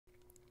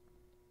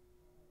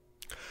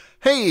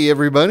Hey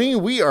everybody,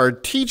 we are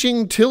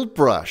teaching Tilt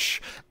Brush,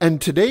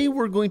 and today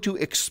we're going to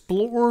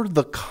explore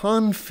the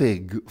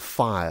config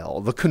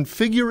file, the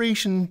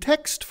configuration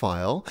text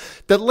file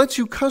that lets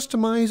you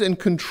customize and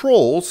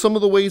control some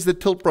of the ways that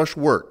Tilt Brush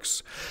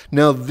works.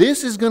 Now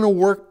this is going to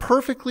work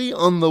perfectly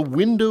on the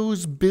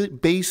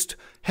Windows-based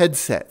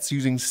headsets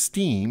using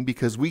Steam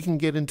because we can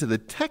get into the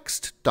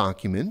text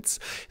documents.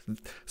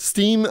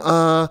 Steam,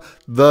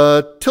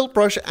 the Tilt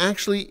Brush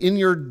actually in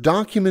your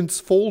documents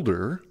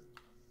folder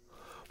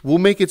will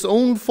make its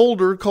own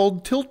folder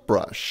called Tilt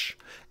Brush.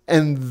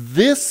 And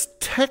this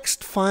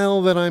text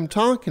file that I'm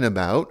talking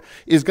about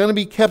is going to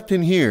be kept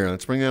in here.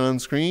 Let's bring that on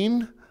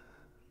screen.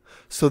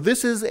 So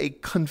this is a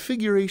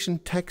configuration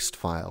text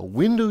file.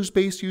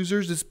 Windows-based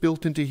users, it's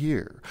built into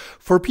here.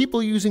 For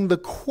people using the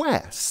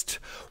Quest,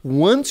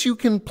 once you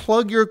can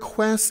plug your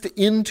Quest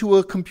into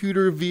a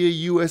computer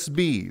via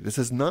USB, this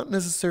is not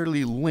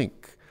necessarily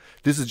link.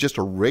 This is just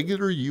a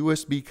regular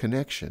USB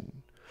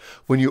connection.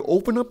 When you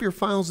open up your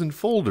files and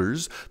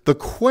folders, the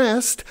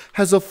Quest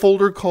has a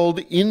folder called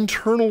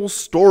internal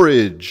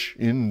storage.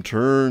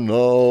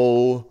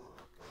 Internal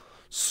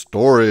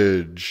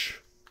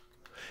storage.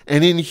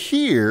 And in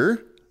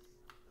here,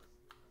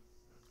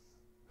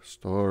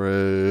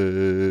 storage.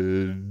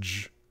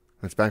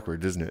 That's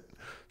backwards, isn't it?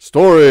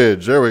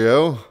 Storage. There we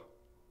go.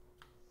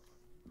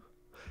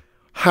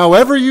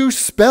 However you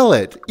spell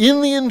it,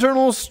 in the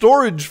internal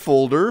storage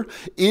folder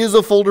is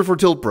a folder for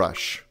Tilt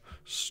Brush.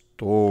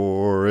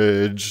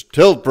 Storage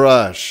Tilt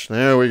Brush.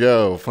 There we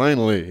go,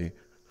 finally.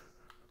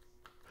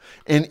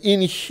 And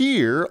in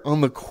here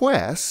on the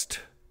Quest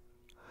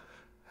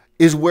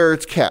is where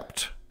it's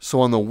kept.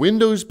 So on the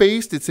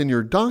Windows-based, it's in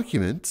your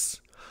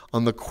documents.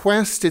 On the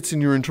Quest, it's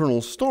in your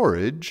internal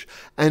storage.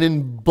 And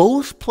in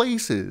both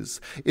places,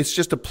 it's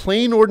just a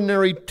plain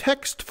ordinary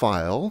text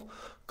file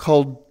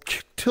called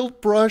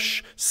Tilt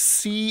Brush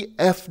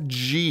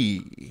CFG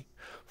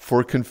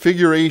for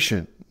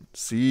configuration.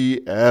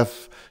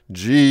 CFG.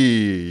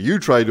 You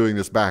try doing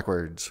this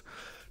backwards.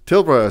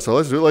 Tilt Brush. So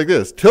let's do it like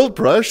this. Tilt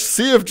Brush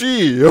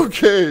CFG.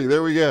 Okay,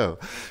 there we go.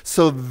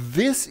 So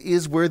this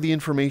is where the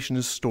information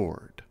is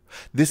stored.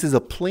 This is a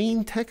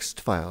plain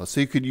text file, so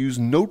you could use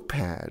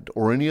Notepad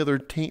or any other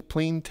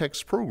plain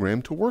text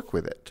program to work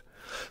with it.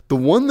 The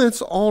one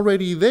that's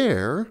already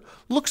there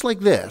looks like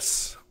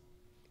this.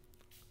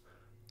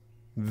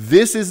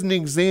 This is an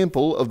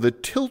example of the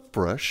Tilt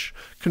Brush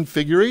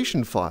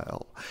configuration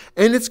file.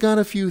 And it's got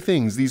a few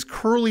things. These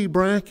curly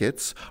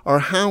brackets are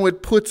how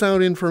it puts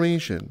out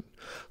information.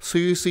 So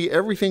you see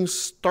everything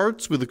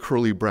starts with a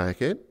curly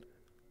bracket.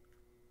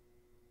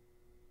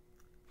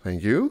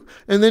 Thank you.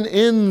 And then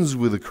ends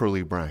with a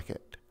curly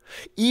bracket.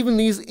 Even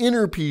these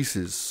inner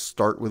pieces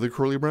start with a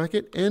curly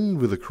bracket, end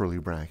with a curly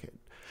bracket.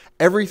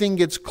 Everything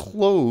gets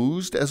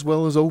closed as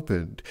well as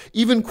opened.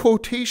 Even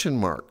quotation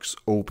marks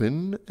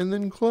open and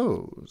then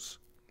close.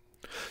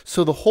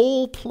 So the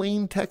whole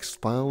plain text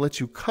file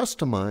lets you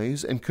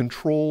customize and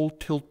control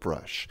Tilt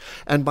Brush.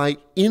 And by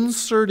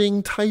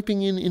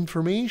typing in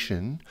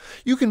information,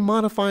 you can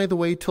modify the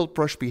way Tilt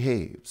Brush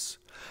behaves.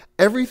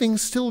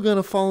 Everything's still going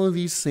to follow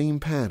these same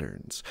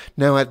patterns.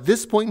 Now at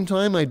this point in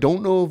time, I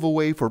don't know of a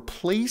way for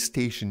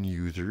PlayStation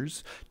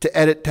users to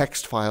edit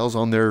text files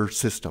on their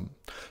system.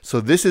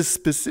 So this is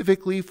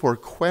specifically for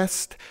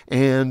Quest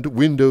and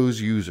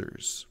Windows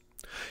users.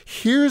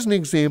 Here's an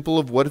example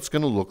of what it's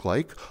going to look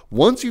like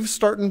once you've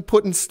started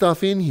putting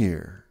stuff in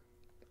here.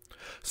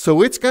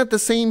 So it's got the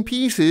same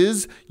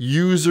pieces,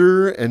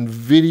 user and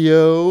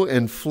video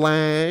and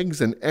flags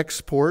and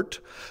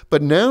export,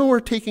 but now we're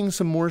taking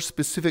some more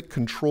specific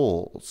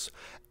controls.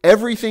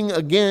 Everything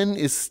again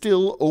is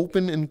still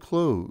open and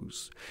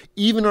close.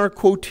 Even our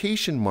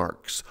quotation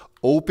marks,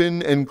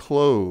 open and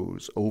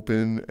close,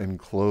 open and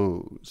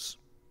close.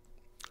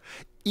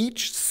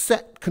 Each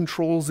set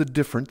controls a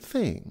different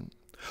thing.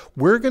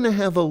 We're going to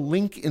have a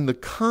link in the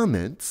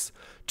comments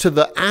to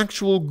the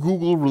actual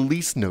Google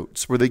release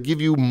notes where they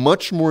give you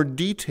much more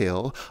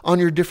detail on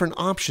your different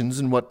options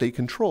and what they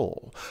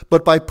control.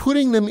 But by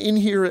putting them in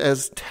here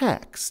as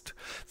text,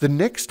 the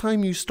next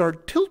time you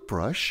start Tilt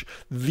Brush,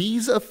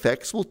 these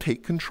effects will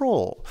take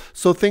control.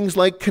 So things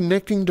like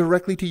connecting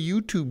directly to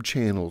YouTube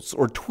channels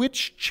or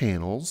Twitch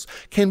channels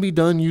can be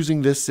done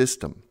using this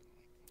system.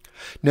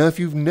 Now, if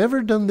you've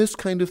never done this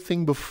kind of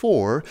thing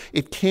before,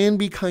 it can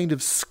be kind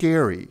of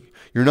scary.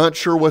 You're not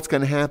sure what's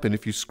going to happen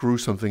if you screw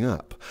something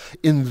up.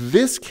 In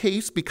this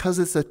case, because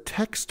it's a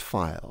text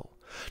file,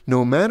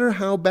 no matter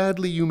how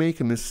badly you make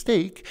a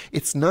mistake,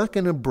 it's not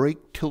going to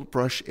break Tilt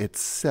Brush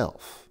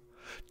itself.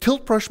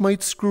 Tilt Brush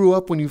might screw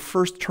up when you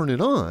first turn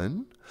it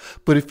on,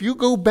 but if you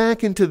go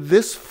back into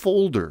this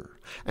folder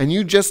and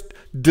you just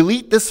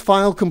delete this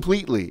file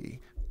completely,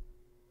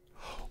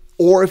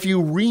 or if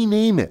you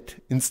rename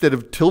it, instead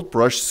of Tilt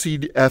Brush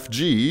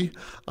CFG,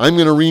 I'm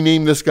going to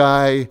rename this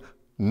guy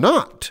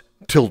not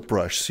Tilt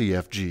Brush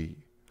CFG,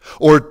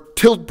 or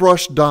Tilt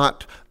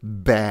Brush.bad.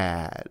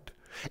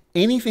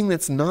 Anything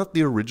that's not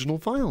the original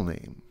file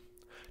name.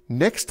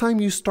 next time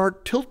you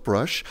start Tilt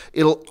Brush,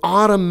 it'll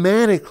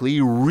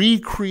automatically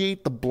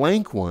recreate the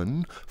blank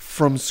one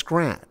from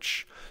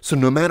scratch. So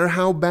no matter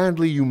how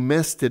badly you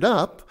messed it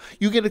up,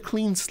 you get a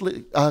clean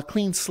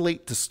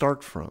slate to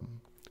start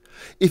from.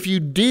 If you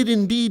did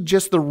indeed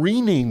just the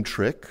rename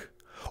trick,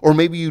 or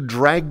maybe you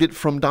dragged it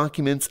from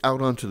documents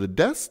out onto the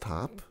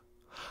desktop,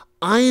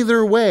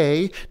 either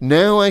way,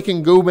 now I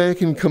can go back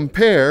and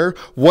compare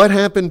what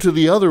happened to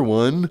the other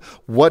one.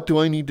 What do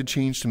I need to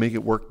change to make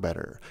it work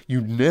better?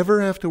 You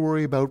never have to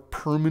worry about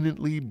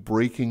permanently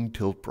breaking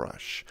Tilt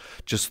Brush.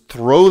 Just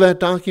throw that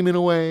document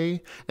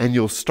away and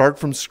you'll start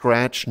from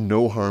scratch,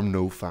 no harm,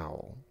 no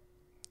foul.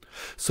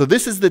 So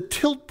this is the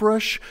Tilt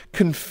Brush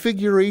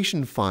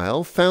configuration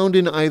file found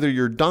in either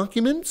your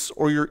documents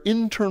or your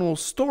internal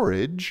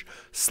storage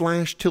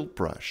 /Tilt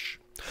Brush.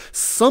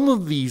 Some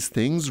of these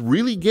things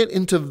really get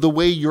into the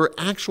way your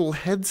actual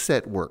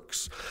headset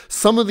works.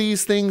 Some of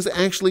these things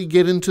actually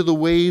get into the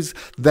ways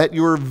that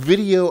your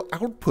video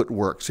output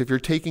works if you're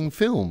taking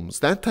films,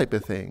 that type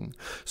of thing.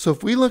 So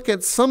if we look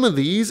at some of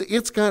these,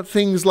 it's got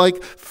things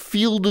like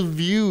field of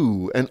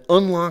view and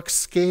unlock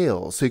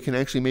scale, so you can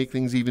actually make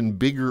things even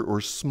bigger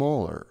or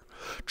smaller.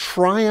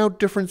 Try out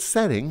different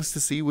settings to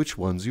see which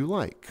ones you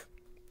like.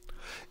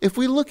 If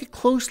we look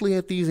closely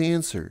at these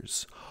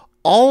answers,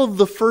 all of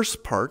the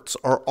first parts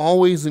are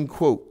always in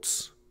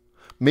quotes.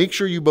 Make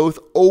sure you both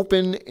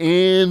open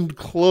and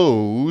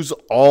close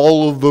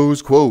all of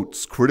those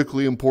quotes.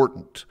 Critically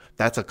important.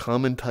 That's a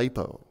common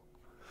typo.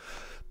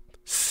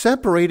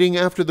 Separating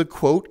after the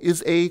quote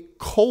is a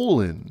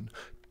colon,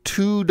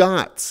 2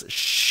 dots,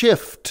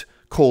 shift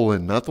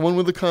colon, not the one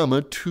with the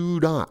comma, 2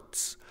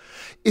 dots.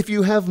 If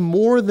you have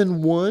more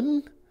than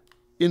one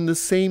in the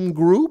same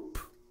group,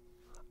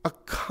 a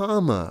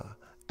comma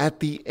at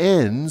the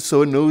end,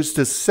 so it knows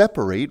to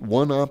separate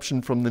one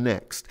option from the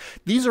next.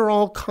 These are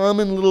all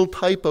common little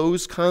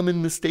typos,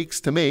 common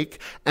mistakes to make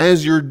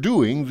as you're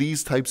doing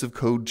these types of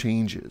code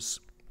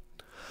changes.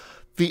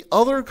 The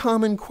other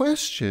common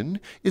question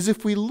is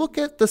if we look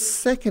at the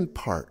second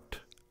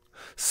part.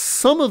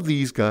 Some of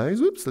these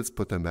guys, oops, let's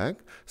put them back.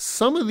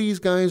 Some of these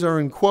guys are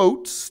in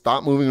quotes.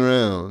 Stop moving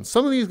around.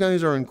 Some of these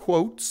guys are in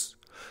quotes.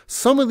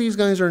 Some of these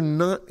guys are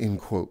not in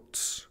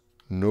quotes.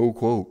 No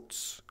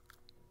quotes.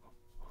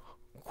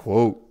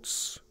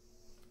 Quotes.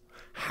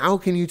 How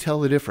can you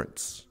tell the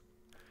difference?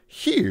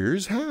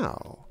 Here's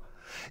how.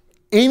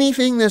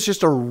 Anything that's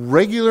just a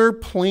regular,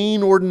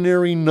 plain,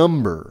 ordinary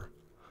number,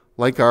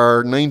 like our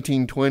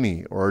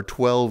 1920 or our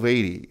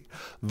 1280,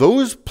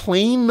 those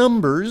plain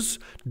numbers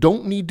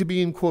don't need to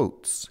be in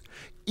quotes.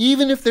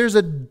 Even if there's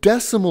a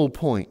decimal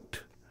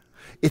point,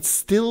 it's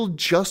still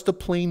just a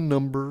plain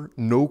number,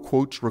 no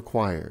quotes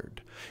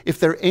required. If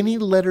there are any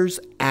letters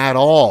at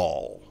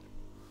all,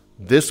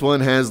 this one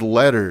has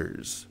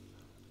letters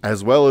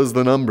as well as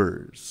the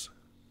numbers.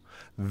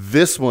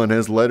 This one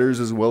has letters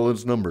as well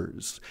as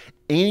numbers.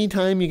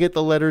 Anytime you get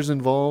the letters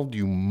involved,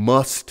 you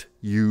must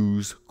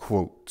use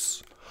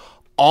quotes.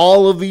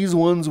 All of these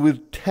ones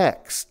with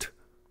text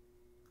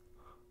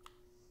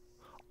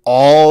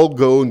all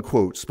go in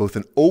quotes, both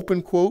an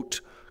open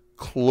quote,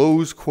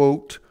 close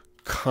quote,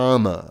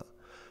 comma.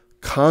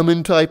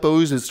 Common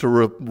typos is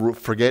to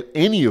forget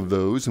any of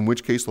those, in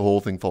which case the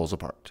whole thing falls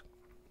apart.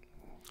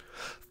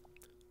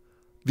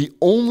 The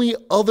only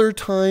other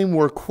time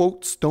where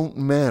quotes don't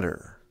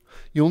matter,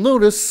 you'll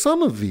notice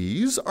some of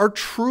these are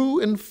true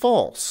and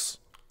false.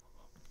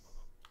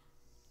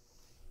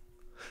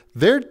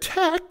 They're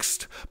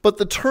text, but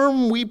the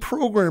term we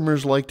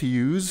programmers like to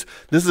use,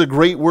 this is a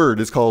great word,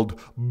 it's called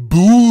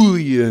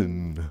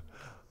Boolean.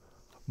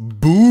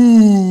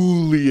 Boolean.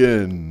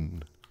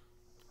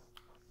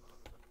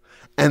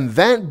 And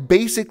that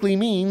basically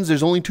means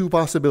there's only 2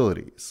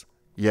 possibilities.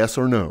 Yes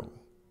or no.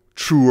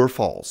 True or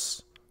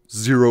false.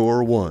 0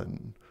 or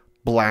 1,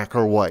 black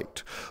or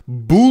white.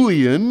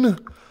 Boolean,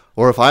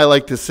 or if I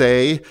like to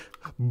say,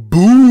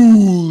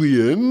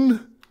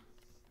 Boolean,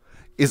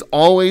 is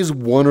always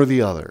one or the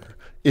other.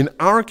 In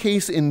our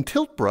case, in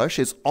Tilt Brush,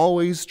 it's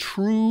always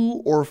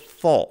true or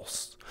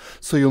false.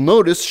 So you'll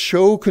notice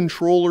show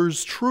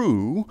controllers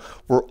true.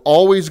 We're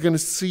always going to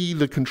see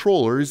the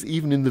controllers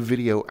even in the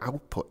video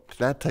output,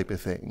 that type of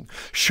thing.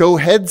 Show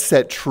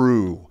headset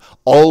true.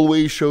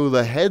 Always show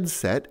the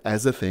headset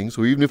as a thing.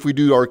 So even if we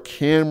do our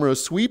camera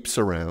sweeps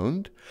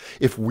around,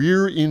 if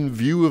we're in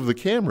view of the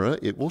camera,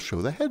 it will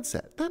show the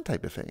headset, that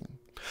type of thing.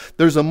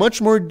 There's a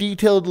much more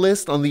detailed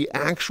list on the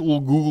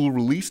actual Google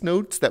release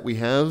notes that we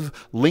have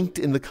linked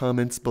in the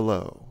comments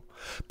below.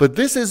 But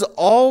this is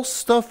all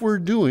stuff we're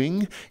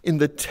doing in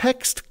the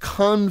text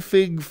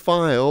config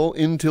file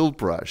in Tilt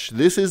Brush.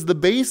 This is the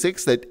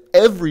basics that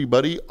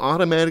everybody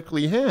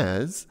automatically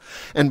has.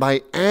 And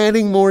by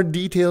adding more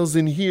details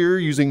in here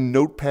using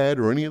Notepad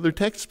or any other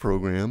text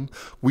program,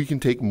 we can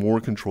take more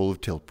control of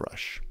Tilt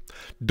Brush.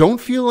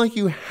 Don't feel like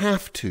you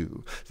have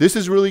to. This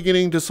is really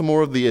getting to some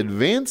more of the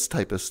advanced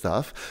type of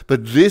stuff,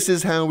 but this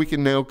is how we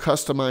can now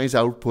customize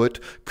output,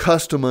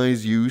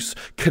 customize use,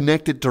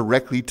 connect it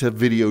directly to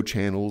video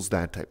channels,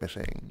 that type of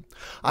thing.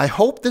 I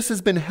hope this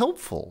has been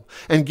helpful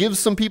and gives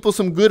some people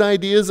some good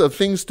ideas of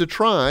things to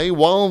try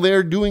while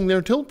they're doing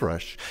their tilt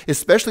brush,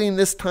 especially in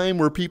this time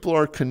where people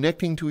are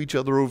connecting to each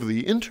other over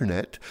the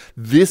internet.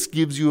 This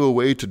gives you a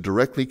way to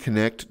directly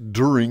connect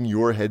during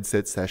your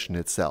headset session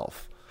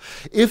itself.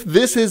 If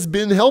this has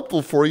been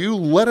helpful for you,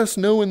 let us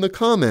know in the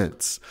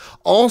comments.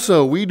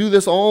 Also, we do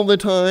this all the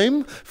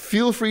time.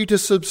 Feel free to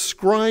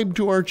subscribe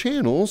to our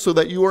channel so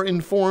that you are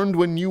informed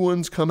when new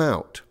ones come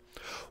out.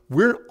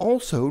 We're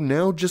also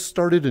now just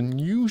started a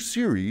new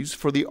series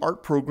for the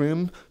art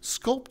program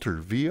Sculptor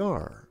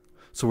VR.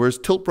 So whereas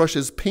Tilt Brush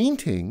is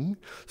painting,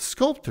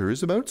 Sculptor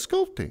is about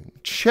sculpting.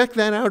 Check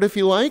that out if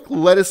you like.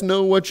 Let us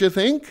know what you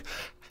think.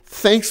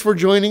 Thanks for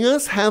joining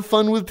us. Have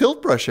fun with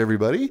Tilt Brush,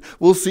 everybody.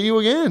 We'll see you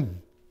again.